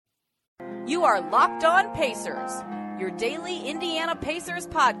You are Locked On Pacers, your daily Indiana Pacers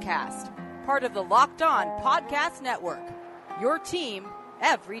podcast, part of the Locked On Podcast Network, your team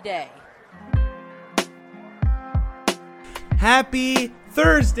every day. Happy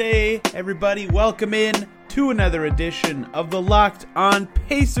Thursday, everybody. Welcome in to another edition of the Locked On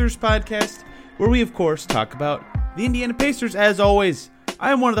Pacers podcast, where we, of course, talk about the Indiana Pacers. As always,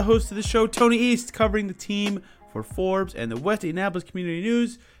 I am one of the hosts of the show, Tony East, covering the team for Forbes and the West Indianapolis Community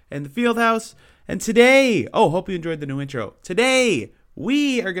News and the Fieldhouse. And today, hope you enjoyed the new intro. Today,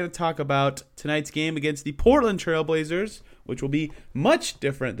 we are going to talk about tonight's game against the Portland Trail Blazers, which will be much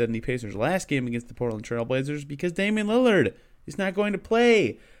different than the Pacers' last game against the Portland Trail Blazers because Damian Lillard is not going to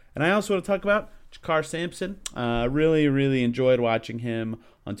play. And I also want to talk about JaKarr Sampson. Really enjoyed watching him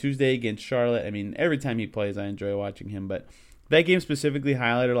on Tuesday against Charlotte. I mean, every time he plays, I enjoy watching him. But that game specifically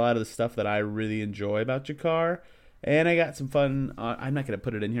highlighted a lot of the stuff that I really enjoy about JaKarr. And I got some fun. I'm not going to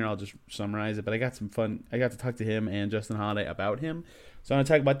put it in here. I'll just summarize it. But I got some fun. I got to talk to him and Justin Holiday about him. So I want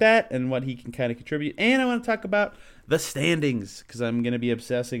to talk about that and what he can kind of contribute. And I want to talk about the standings because I'm going to be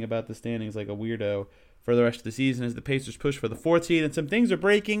obsessing about the standings like a weirdo for the rest of the season as the Pacers push for the 4th seed. And some things are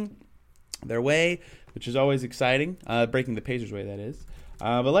breaking their way, which is always exciting. Breaking the Pacers' way, that is.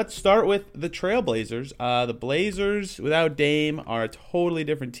 But let's start with the Trailblazers. The Blazers, without Dame, are a totally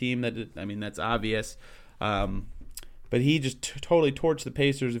different team. That's obvious. But he just totally torched the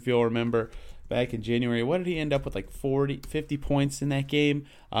Pacers, if you'll remember, back in January. What did he end up with, like 50 points in that game?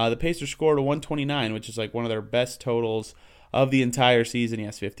 The Pacers scored a 129, which is like one of their best totals of the entire season.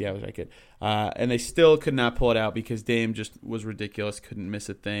 Yes, 50, I was right, kid. And they still could not pull it out because Dame just was ridiculous, couldn't miss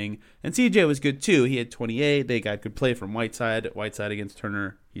a thing. And CJ was good too. He had 28. They got good play from Whiteside. Whiteside against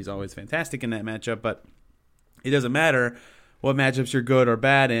Turner, he's always fantastic in that matchup. But it doesn't matter what matchups you're good or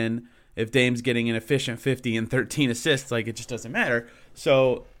bad in. If Dame's getting an efficient 50 and 13 assists, like it just doesn't matter.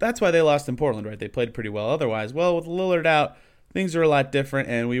 So that's why they lost in Portland, right? They played pretty well otherwise. Well, with Lillard out, things are a lot different,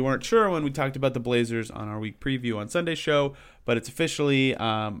 and we weren't sure when we talked about the Blazers on our week preview on Sunday's show, but it's officially,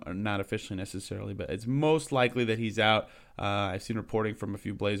 not officially necessarily, but it's most likely that he's out. I've seen reporting from a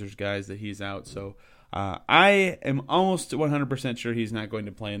few Blazers guys that he's out, so I am almost 100% sure he's not going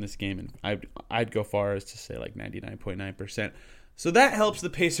to play in this game, and I'd go far as to say like 99.9%. So that helps the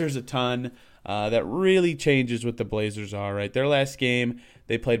Pacers a ton. That really changes what the Blazers are, right? Their last game,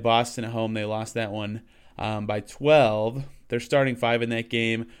 they played Boston at home. They lost that one by 12. Their starting 5 in that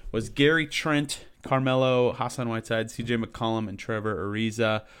game was Gary Trent, Carmelo, Hassan Whiteside, CJ McCollum, and Trevor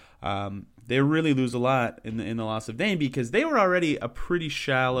Ariza. They really lose a lot in the loss of Dame because they were already a pretty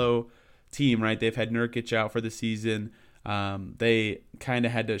shallow team, right? They've had Nurkic out for the season. They kind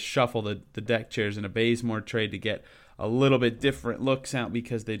of had to shuffle the deck chairs in a Bazemore trade to get a little bit different looks out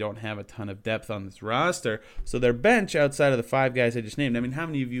because they don't have a ton of depth on this roster. So their bench, outside of the 5 guys I just named, I mean, how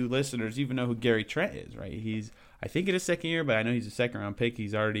many of you listeners even know who Gary Trent is, right? He's, I think in his second year, but I know he's a second-round pick.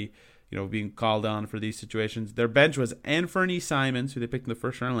 He's already, being called on for these situations. Their bench was Anthony Simons, who they picked in the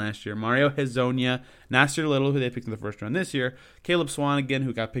first round last year, Mario Hezonja, Nasir Little, who they picked in the first round this year, Caleb Swanigan,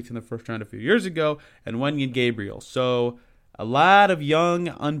 who got picked in the first round a few years ago, and Wenyen Gabriel. So a lot of young,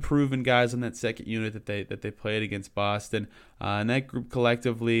 unproven guys on that second unit that they played against Boston. And that group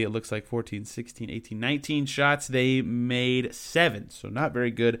collectively, it looks like 14, 16, 18, 19 shots. They made 7, so not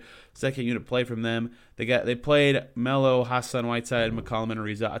very good second unit play from them. They played Melo, Hassan Whiteside, McCollum, and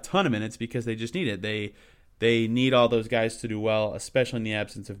Ariza a ton of minutes because they just need it. They need all those guys to do well, especially in the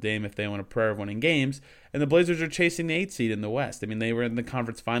absence of Dame if they want a prayer of winning games. And the Blazers are chasing the 8th seed in the West. I mean, they were in the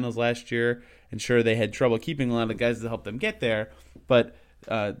conference finals last year, and sure, they had trouble keeping a lot of the guys to help them get there. But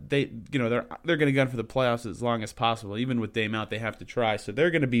they're going to gun for the playoffs as long as possible. Even with Dame out, they have to try. So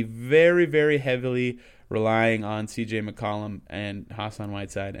they're going to be very, very heavily relying on CJ McCollum and Hassan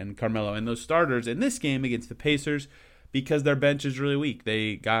Whiteside and Carmelo and those starters in this game against the Pacers because their bench is really weak.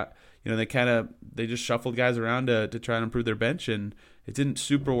 They got, they just shuffled guys around to try and improve their bench, and it didn't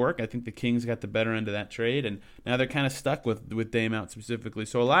super work. I think the Kings got the better end of that trade, and now they're kind of stuck with Dame out specifically.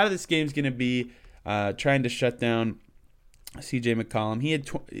 So a lot of this game's going to be trying to shut down CJ McCollum. He had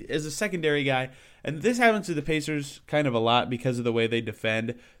as a secondary guy, and this happens to the Pacers kind of a lot because of the way they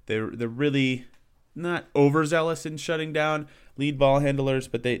defend. They're really not overzealous in shutting down lead ball handlers,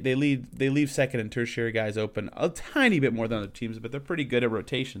 but they leave second and tertiary guys open a tiny bit more than other teams, but they're pretty good at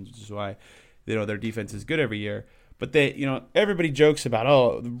rotations, which is why their defense is good every year. But everybody jokes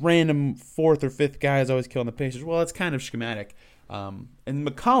about, the random 4th or 5th guy is always killing the Pacers. Well, it's kind of schematic. And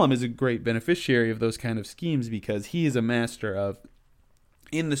McCollum is a great beneficiary of those kind of schemes because he is a master of,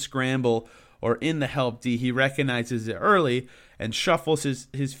 in the scramble or in the help D, he recognizes it early and shuffles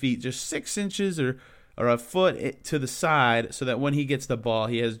his feet just 6 inches or or a foot to the side so that when he gets the ball,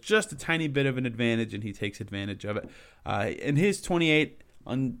 he has just a tiny bit of an advantage and he takes advantage of it. And his 28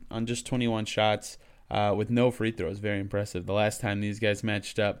 on just 21 shots with no free throws, very impressive. The last time these guys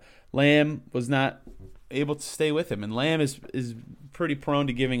matched up, Lamb was not able to stay with him, and Lamb is pretty prone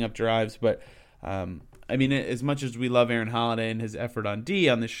to giving up drives, but I mean, as much as we love Aaron Holiday and his effort on D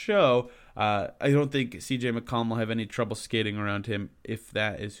on this show, I don't think C.J. McCollum will have any trouble skating around him if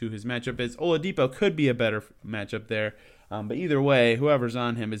that is who his matchup is. Oladipo could be a better matchup there, but either way, whoever's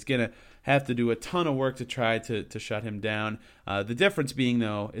on him is going to have to do a ton of work to try to shut him down. The difference being,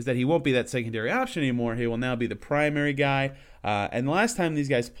 though, is that he won't be that secondary option anymore. He will now be the primary guy. And the last time these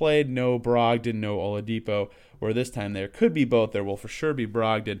guys played, no Brogdon, no Oladipo, where this time there could be both. There will for sure be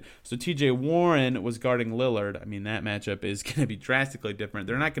Brogdon. So TJ Warren was guarding Lillard. I mean, that matchup is going to be drastically different.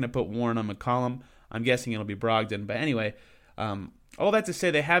 They're not going to put Warren on McCollum. I'm guessing it'll be Brogdon. But anyway, all that to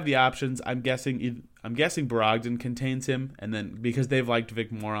say, they have the options. I'm guessing Brogdon contains him, and then because they've liked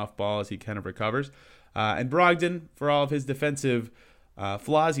Vic more off ball as he kind of recovers. And Brogdon, for all of his defensive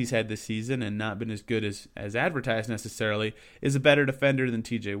flaws he's had this season and not been as good as advertised necessarily, is a better defender than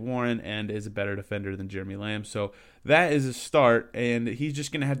TJ Warren and is a better defender than Jeremy Lamb. So that is a start, and he's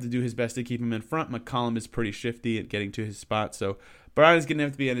just going to have to do his best to keep him in front. McCollum is pretty shifty at getting to his spot, so Brogdon's going to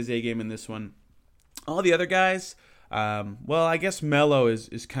have to be on his A game in this one. All the other guys, well, I guess Melo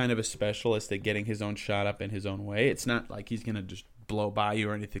is kind of a specialist at getting his own shot up in his own way. It's not like he's going to just blow by you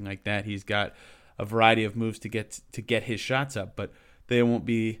or anything like that. He's got a variety of moves to get his shots up, but they won't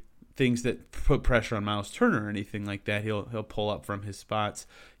be things that put pressure on Miles Turner or anything like that. He'll pull up from his spots.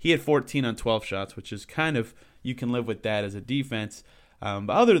 He had 14 on 12 shots, which is kind of, you can live with that as a defense. But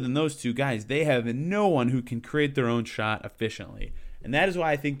other than those two guys, they have no one who can create their own shot efficiently. And that is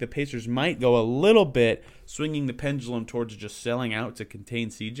why I think the Pacers might go a little bit swinging the pendulum towards just selling out to contain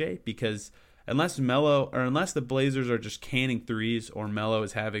CJ, because unless the Blazers are just canning threes or Melo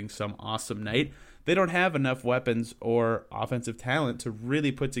is having some awesome night, they don't have enough weapons or offensive talent to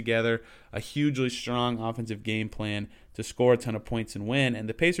really put together a hugely strong offensive game plan to score a ton of points and win. And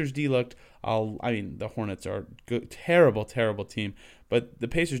the Pacers D looked, the Hornets are a terrible, terrible team, but the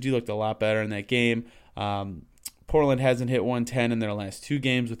Pacers D looked a lot better in that game. Portland hasn't hit 110 in their last two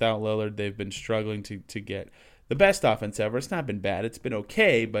games without Lillard. They've been struggling to get the best offense ever. It's not been bad. It's been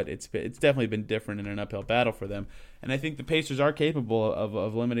okay, but it's definitely been different in an uphill battle for them. And I think the Pacers are capable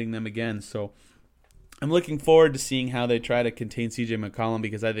of limiting them again. So I'm looking forward to seeing how they try to contain C.J. McCollum,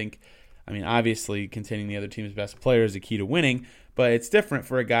 because obviously containing the other team's best player is the key to winning, but it's different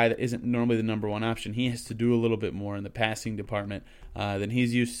for a guy that isn't normally the number one option. He has to do a little bit more in the passing department than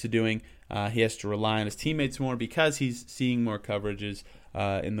he's used to doing. He has to rely on his teammates more because he's seeing more coverages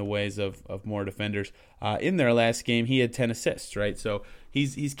in the ways of more defenders. In their last game, he had 10 assists, right? So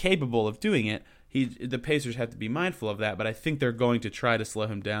he's capable of doing it. The Pacers have to be mindful of that, but I think they're going to try to slow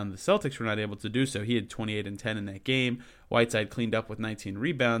him down. The Celtics were not able to do so. He had 28 and 10 in that game. Whiteside cleaned up with 19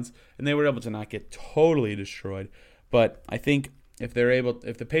 rebounds, and they were able to not get totally destroyed. But I think if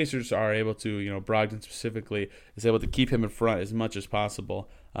the Pacers are able to, Brogdon specifically is able to keep him in front as much as possible,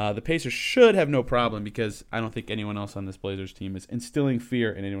 the Pacers should have no problem, because I don't think anyone else on this Blazers team is instilling fear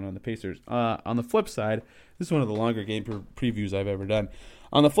in anyone on the Pacers. On the flip side, this is one of the longer game previews I've ever done.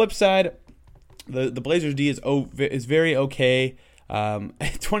 On the flip side, the Blazers D is very okay.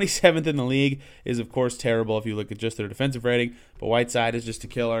 27th in the league is, of course, terrible if you look at just their defensive rating, but Whiteside is just a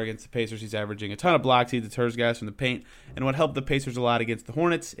killer against the Pacers. He's averaging a ton of blocks. He deters guys from the paint, and what helped the Pacers a lot against the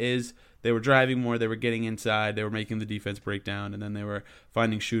Hornets is they were driving more, they were getting inside, they were making the defense break down, and then they were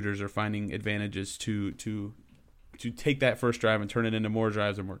finding shooters or finding advantages to take that first drive and turn it into more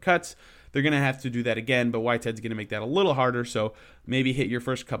drives or more cuts. They're going to have to do that again, but Whiteside's going to make that a little harder, so maybe hit your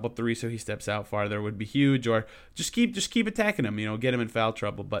first couple threes so he steps out farther would be huge, or just keep attacking him, get him in foul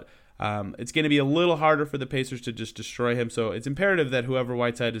trouble. But it's going to be a little harder for the Pacers to just destroy him, so it's imperative that whoever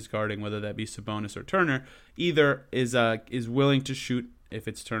Whiteside is guarding, whether that be Sabonis or Turner, either is willing to shoot if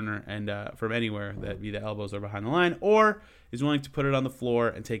it's Turner and from anywhere, that be the elbows or behind the line, or is willing to put it on the floor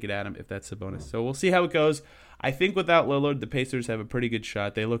and take it at him if that's Sabonis. So we'll see how it goes. I think without Lillard, the Pacers have a pretty good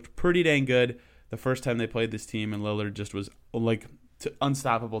shot. They looked pretty dang good the first time they played this team, and Lillard just was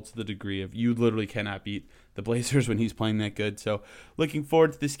unstoppable to the degree of you literally cannot beat the Blazers when he's playing that good. So looking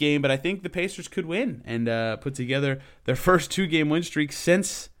forward to this game, but I think the Pacers could win and put together their first 2-game win streak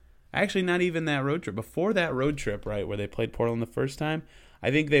since actually not even that road trip. Before that road trip, right, where they played Portland the first time,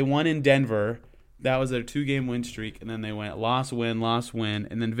 I think they won in Denver. That was their 2-game win streak, and then they went loss, win,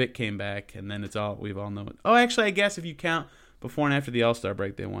 and then Vic came back, and then we've all known. Oh, actually, I guess if you count before and after the All-Star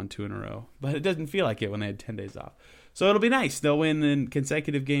break, they won 2 in a row. But it doesn't feel like it when they had 10 days off. So it'll be nice. They'll win in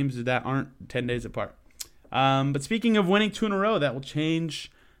consecutive games that aren't 10 days apart. But speaking of winning 2 in a row, that will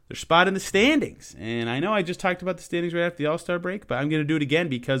change their spot in the standings. And I know I just talked about the standings right after the All-Star break, but I'm going to do it again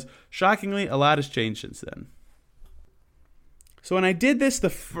because, shockingly, a lot has changed since then. So when I did this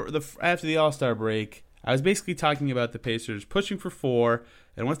after the All-Star break, I was basically talking about the Pacers pushing for 4,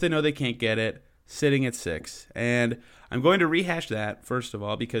 and once they know they can't get it, sitting at 6. And I'm going to rehash that, first of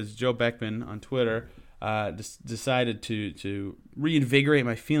all, because Joe Beckman on Twitter decided to reinvigorate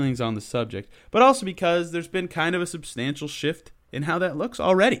my feelings on the subject, but also because there's been kind of a substantial shift in how that looks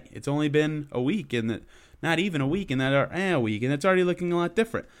already. It's only been a week, not even a week, and a week, and it's already looking a lot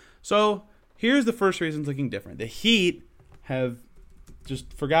different. So here's the first reason it's looking different. The Heat have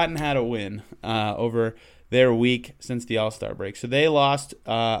just forgotten how to win over their week since the All-Star break. So they lost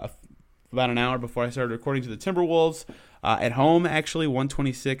about an hour before I started recording to the Timberwolves at home, actually,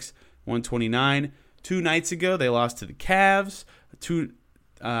 126-129. 2 nights ago, they lost to the Cavs.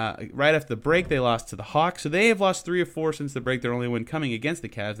 Right after the break, they lost to the Hawks. So they have lost 3 of 4 since the break. Their only win coming against the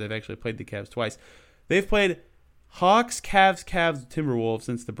Cavs. They've actually played the Cavs twice. They've played Hawks, Cavs, Timberwolves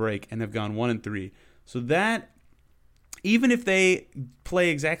since the break and have gone 1-3. So that, even if they play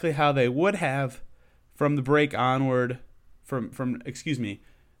exactly how they would have from the break onward, even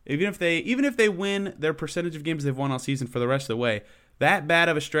if they win their percentage of games they've won all season for the rest of the way, that bad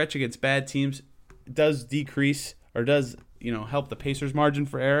of a stretch against bad teams does decrease or does help the Pacers' margin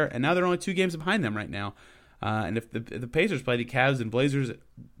for error. And now they're only 2 games behind them right now. And if the Pacers play the Cavs and Blazers,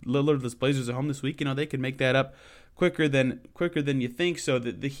 Lillardless Blazers at home this week, they could make that up quicker than you think. So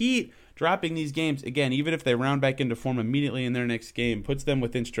the Heat dropping these games again, even if they round back into form immediately in their next game, puts them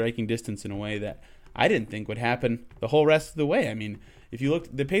within striking distance in a way that I didn't think would happen the whole rest of the way. I mean, if you look,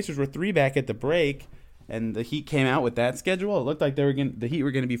 the Pacers were 3 back at the break, and the Heat came out with that schedule. It looked like the Heat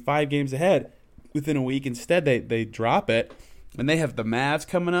were going to be 5 games ahead within a week. Instead, they drop it, and they have the Mavs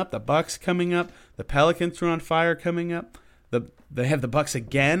coming up, the Bucks coming up, the Pelicans are on fire coming up. They have the Bucks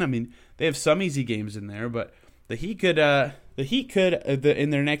again. I mean, they have some easy games in there, but the Heat could in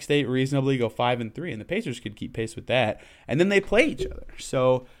their next 8 reasonably go 5-3, and the Pacers could keep pace with that. And then they play each other.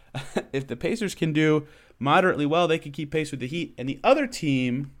 So if the Pacers can do moderately well, they could keep pace with the Heat. And the other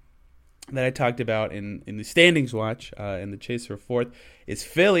team that I talked about in the standings watch, in the chase for 4th, is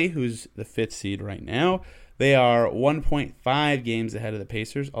Philly, who's the 5th seed right now. They are 1.5 games ahead of the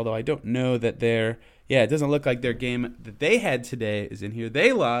Pacers, although I don't know that it doesn't look like their game that they had today is in here.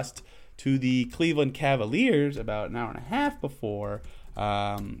 They lost to the Cleveland Cavaliers about an hour and a half before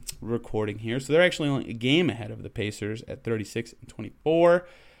recording here. So they're actually only a game ahead of the Pacers at 36-24.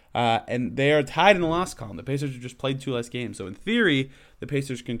 And they are tied in the loss column. The Pacers have just played 2 less games. So in theory, the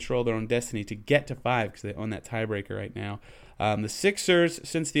Pacers control their own destiny to get to 5 because they own that tiebreaker right now. The Sixers,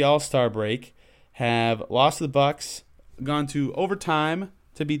 since the All-Star break, have lost to the Bucks, gone to overtime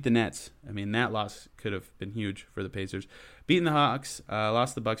to beat the Nets. I mean, that loss could have been huge for the Pacers. Beaten the Hawks,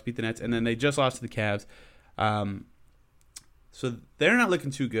 lost to the Bucks, beat the Nets, and then they just lost to the Cavs. So they're not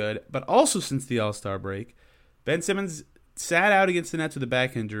looking too good. But also since the All-Star break, Ben Simmons sat out against the Nets with a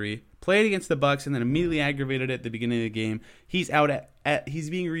back injury, played against the Bucks, and then immediately aggravated it at the beginning of the game. He's out he's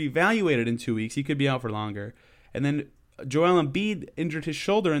being reevaluated in 2 weeks. He could be out for longer. And then Joel Embiid injured his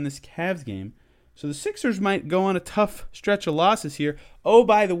shoulder in this Cavs game. So the Sixers might go on a tough stretch of losses here. Oh,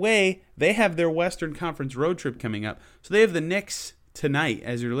 by the way, they have their Western Conference road trip coming up. So they have the Knicks tonight,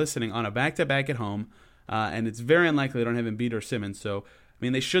 as you're listening, on a back-to-back at home. And it's very unlikely they don't have Embiid or Simmons. So, I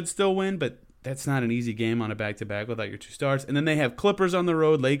mean, they should still win, but that's not an easy game on a back-to-back without your 2 stars. And then they have Clippers on the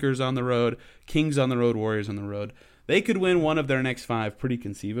road, Lakers on the road, Kings on the road, Warriors on the road. They could win one of their next 5 pretty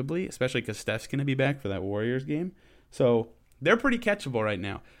conceivably, especially because Steph's going to be back for that Warriors game. So they're pretty catchable right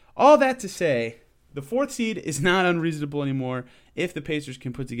now. All that to say, the 4th seed is not unreasonable anymore if the Pacers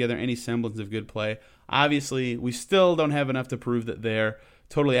can put together any semblance of good play. Obviously, we still don't have enough to prove that they're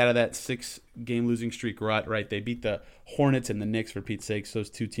totally out of that 6-game losing streak rut, right? They beat the Hornets and the Knicks, for Pete's sakes. Those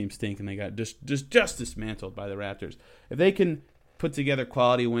 2 teams stink, and they got just dismantled by the Raptors. If they can put together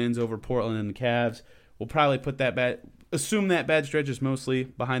quality wins over Portland and the Cavs, we'll probably assume that bad stretch is mostly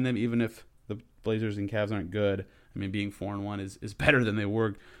behind them, even if the Blazers and Cavs aren't good. I mean, being 4-1 is better than they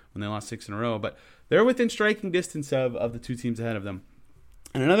were when they lost 6 in a row. But they're within striking distance of the 2 teams ahead of them.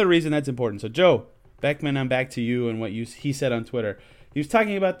 And another reason that's important. So, Joe Beckman, I'm back to you and what he said on Twitter. He was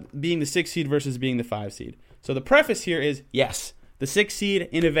talking about being the 6 seed versus being the 5 seed. So the preface here is, yes, the 6 seed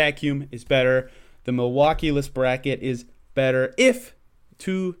in a vacuum is better. The Milwaukee-less bracket is better if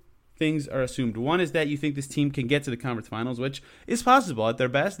 2 things are assumed. One is that you think this team can get to the conference finals, which is possible. At their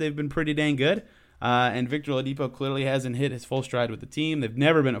best, they've been pretty dang good. And Victor Oladipo clearly hasn't hit his full stride with the team. They've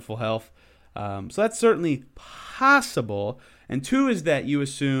never been at full health. So that's certainly possible. And 2 is that you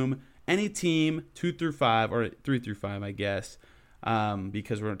assume any team 2 through 5, or 3 through 5, I guess,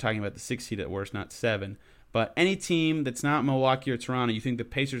 because we're talking about the 6 seed at worst, not 7. But any team that's not Milwaukee or Toronto, you think the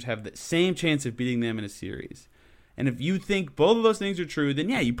Pacers have the same chance of beating them in a series. And if you think both of those things are true, then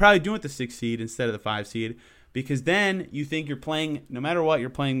yeah, you probably do it the 6 seed instead of the 5 seed, because then you think you're playing, no matter what, you're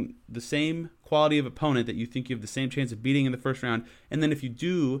playing the same quality of opponent that you think you have the same chance of beating in the first round. And then if you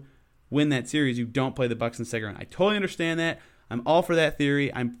do win that series, you don't play the Bucks in the second round. I totally understand that. I'm all for that theory.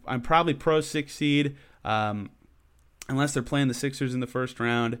 I'm probably pro 6 seed, unless they're playing the Sixers in the first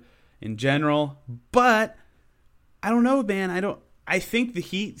round in general. But I don't know, man. I think the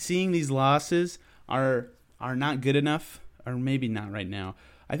Heat, seeing these losses, are not good enough, or maybe not right now.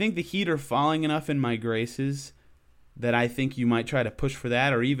 I think the Heat are falling enough in my graces that I think you might try to push for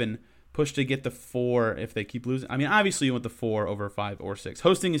that, or even push to get the 4 if they keep losing. I mean, obviously you want the 4 over 5 or 6.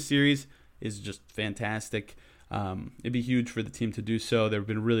 Hosting a series is just fantastic. It'd be huge for the team to do so. They've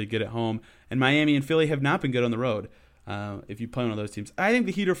been really good at home, and Miami and Philly have not been good on the road. If you play one of those teams, I think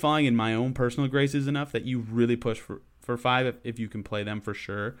the Heat are falling in my own personal graces enough that you really push for 5 if you can play them for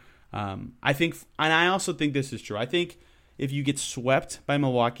sure. I think, and I also think this is true. I think if you get swept by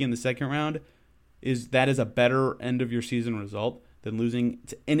Milwaukee in the second round, that is a better end of your season result than losing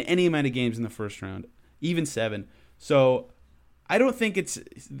in any amount of games in the first round, even 7. So I don't think it's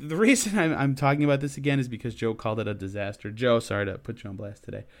the reason I'm talking about this again is because Joe called it a disaster. Joe, sorry to put you on blast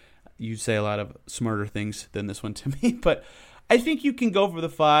today. You say a lot of smarter things than this one to me, but I think you can go for the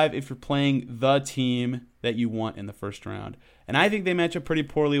 5 if you're playing the team that you want in the first round. And I think they match up pretty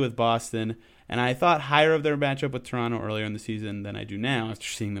poorly with Boston, and I thought higher of their matchup with Toronto earlier in the season than I do now after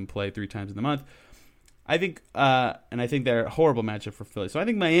seeing them play 3 times in the month. I think they're a horrible matchup for Philly. So I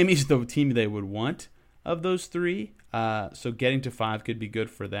think Miami's the team they would want of those 3. So getting to 5 could be good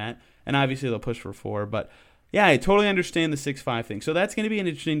for that. And obviously they'll push for 4. But yeah, I totally understand the 6-5 thing. So that's going to be an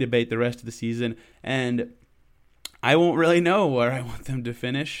interesting debate the rest of the season. And I won't really know where I want them to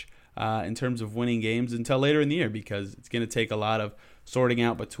finish in terms of winning games until later in the year, because it's going to take a lot of sorting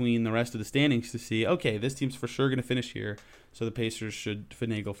out between the rest of the standings to see, okay, this team's for sure going to finish here, so the Pacers should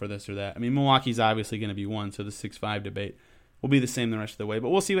finagle for this or that. I mean, Milwaukee's obviously going to be 1, so the 6-5 debate will be the same the rest of the way, but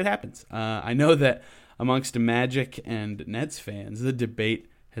we'll see what happens. I know that amongst Magic and Nets fans, the debate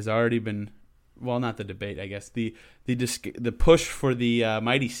has already been, well, not the debate, I guess, the push for the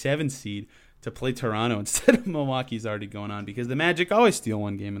mighty 7 seed to play Toronto instead of Milwaukee's already going on, because the Magic always steal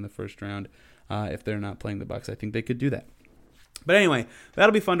one game in the first round if they're not playing the Bucks. I think they could do that. But anyway,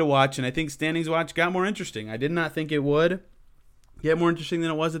 that'll be fun to watch, and I think Standings Watch got more interesting. I did not think it would get more interesting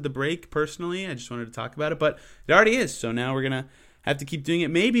than it was at the break, personally. I just wanted to talk about it, but it already is, so now we're going to have to keep doing it,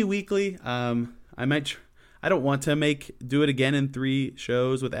 maybe weekly. I don't want to do it again in 3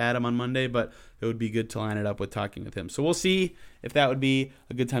 shows with Adam on Monday, but it would be good to line it up with talking with him. So we'll see if that would be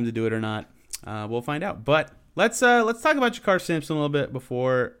a good time to do it or not. We'll find out. But let's talk about JaKarr Sampson a little bit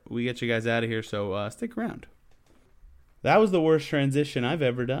before we get you guys out of here, so stick around. That was the worst transition I've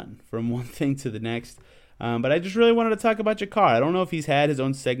ever done from one thing to the next. But I just really wanted to talk about JaKarr. I don't know if he's had his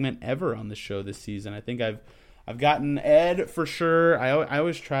own segment ever on the show this season. I think I've gotten Ed for sure. I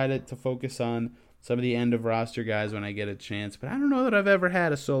always try to focus on some of the end of roster guys when I get a chance, but I don't know that I've ever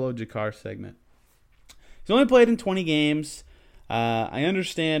had a solo JaKarr segment. He's only played in 20 games. I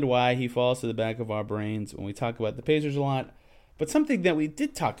understand why he falls to the back of our brains when we talk about the Pacers a lot. But something that we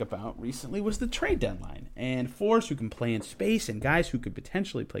did talk about recently was the trade deadline and forwards who can play in space and guys who could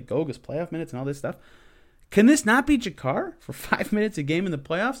potentially play Goga's playoff minutes and all this stuff. Can this not be JaKarr for 5 minutes a game in the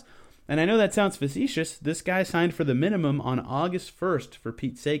playoffs? And I know that sounds facetious. This guy signed for the minimum on August 1st, for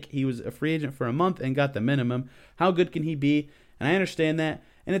Pete's sake. He was a free agent for a month and got the minimum. How good can he be? And I understand that.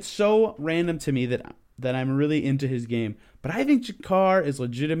 And it's so random to me that I'm really into his game. But I think JaKarr is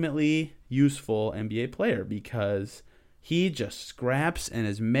legitimately useful NBA player because he just scraps and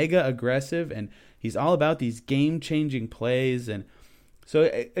is mega aggressive, and he's all about these game-changing plays. And so,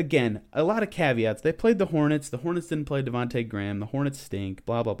 again, a lot of caveats. They played the Hornets. The Hornets didn't play Devontae Graham. The Hornets stink,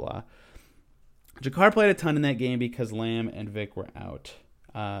 blah, blah, blah. JaKarr played a ton in that game because Lamb and Vic were out.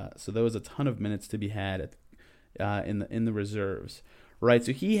 So there was a ton of minutes to be had in the reserves. Right,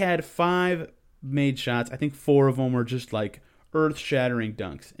 so he had 5 made shots. I think 4 of them were just like earth-shattering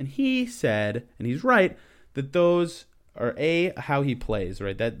dunks. And he said, and he's right, that those are how he plays,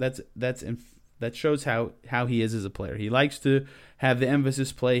 right? That shows how he is as a player. He likes to have the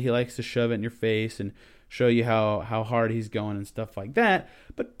emphasis play. He likes to shove it in your face and show you how hard he's going and stuff like that.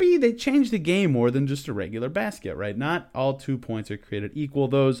 But B, they changed the game more than just a regular basket, right? Not all 2 points are created equal.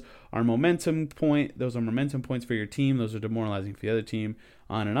 Those are momentum points for your team. Those are demoralizing for the other team,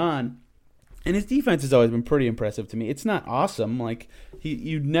 on and on. And his defense has always been pretty impressive to me. It's not awesome. Like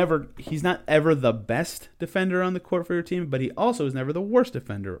he's not ever the best defender on the court for your team, but he also is never the worst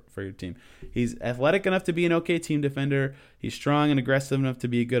defender for your team. He's athletic enough to be an okay team defender. He's strong and aggressive enough to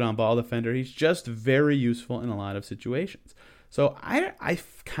be a good on-ball defender. He's just very useful in a lot of situations. So I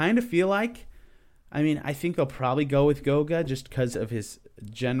kind of feel like, I think they'll probably go with Goga just because of his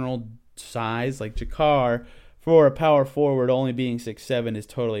general size. Like JaKarr, for a power forward, only being 6'7" is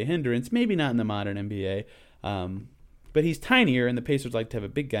totally a hindrance. Maybe not in the modern NBA, but he's tinier, and the Pacers like to have a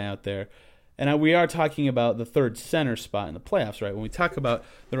big guy out there. And we are talking about the third center spot in the playoffs, right? When we talk about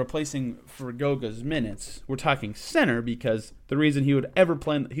the replacing for Goga's minutes, we're talking center because the reason he would never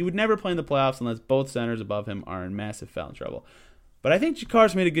play in the playoffs unless both centers above him are in massive foul trouble. But I think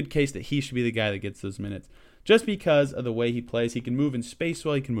JaKarr's made a good case that he should be the guy that gets those minutes. Just because of the way he plays, he can move in space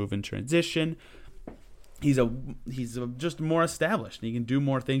well, he can move in transition. He's just more established. He can do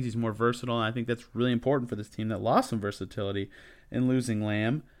more things. He's more versatile, and I think that's really important for this team that lost some versatility in losing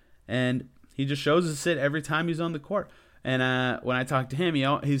Lamb. And he just shows his sit every time he's on the court. And when I talk to him,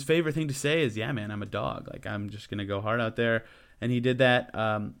 his favorite thing to say is, "Yeah, man, I'm a dog. Like I'm just gonna go hard out there." And he did that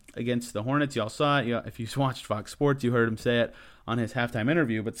against the Hornets. Y'all saw it. If you watched Fox Sports, you heard him say it on his halftime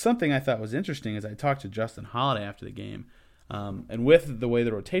interview. But something I thought was interesting is I talked to Justin Holiday after the game. And with the way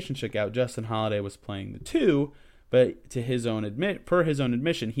the rotation shook out, Justin Holiday was playing the 2, but per his own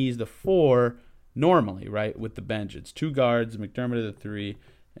admission, he's the 4 normally, right, with the bench. It's 2 guards, McDermott at the 3,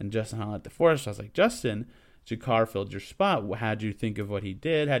 and Justin Holiday at the 4. So I was like, Justin, JaKarr filled your spot. How do you think of what he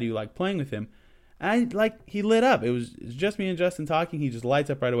did? How do you like playing with him? And he lit up. It was just me and Justin talking. He just lights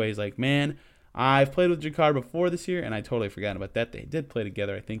up right away. He's like, man, I've played with JaKarr before this year, and I totally forgot about that. They did play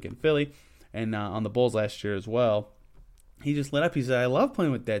together, I think, in Philly, and on the Bulls last year as well. He just lit up. He said, I love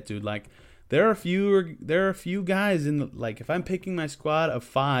playing with that dude. Like, there are a few guys in the, like, if I'm picking my squad of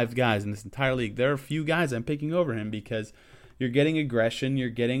 5 guys in this entire league, there are a few guys I'm picking over him because you're getting aggression. You're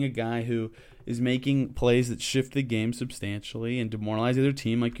getting a guy who is making plays that shift the game substantially and demoralize the other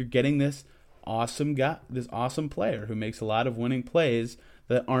team. Like, you're getting this awesome guy, this awesome player who makes a lot of winning plays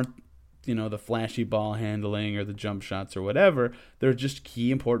that aren't, the flashy ball handling or the jump shots or whatever. They're just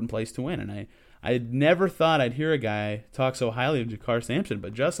key important plays to win. And I never thought I'd hear a guy talk so highly of JaKarr Sampson,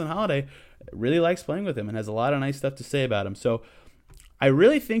 but Justin Holiday really likes playing with him and has a lot of nice stuff to say about him. So I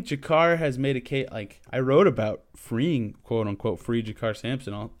really think JaKarr has made a case. Like, I wrote about freeing, quote unquote, free JaKarr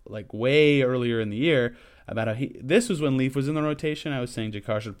Sampson like way earlier in the year about how this was when Leaf was in the rotation. I was saying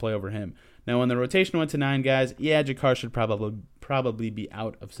JaKarr should play over him. Now, when the rotation went to 9 guys, yeah, JaKarr should probably be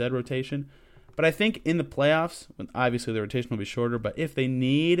out of said rotation. But I think in the playoffs, obviously the rotation will be shorter, but if they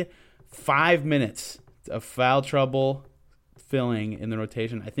need 5 minutes of foul trouble filling in the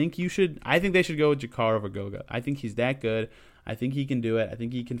rotation, I think they should go with JaKarr over Goga. I think he's that good. I think he can do it. I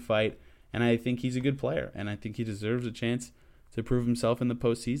think he can fight, and I think he's a good player, and I think he deserves a chance to prove himself in the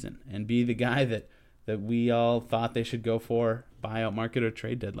postseason and be the guy that we all thought they should go for buyout market or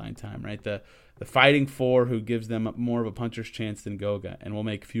trade deadline time, right? The fighting 4 who gives them more of a puncher's chance than Goga and will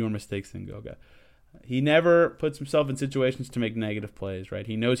make fewer mistakes than Goga. He never puts himself in situations to make negative plays, right?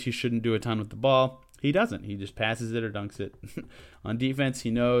 He knows he shouldn't do a ton with the ball. He doesn't. He just passes it or dunks it. On defense,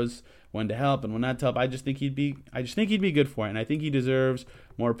 he knows when to help and when not to help. I just think he'd be good for it, and I think he deserves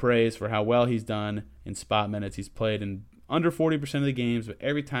more praise for how well he's done in spot minutes. He's played in under 40% of the games, but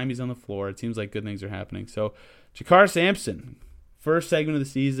every time he's on the floor, it seems like good things are happening. So, JaKarr Sampson, first segment of the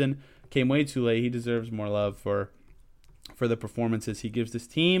season, came way too late. He deserves more love for the performances he gives this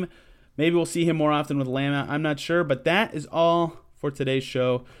team. Maybe we'll see him more often with Lamb out. I'm not sure, but that is all for today's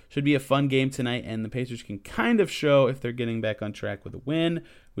show. Should be a fun game tonight, and the Pacers can kind of show if they're getting back on track with a win.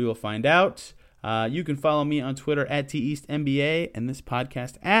 We will find out. You can follow me on Twitter at TEastNBA and this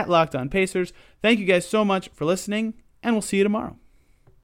podcast at Locked On Pacers. Thank you guys so much for listening, and we'll see you tomorrow.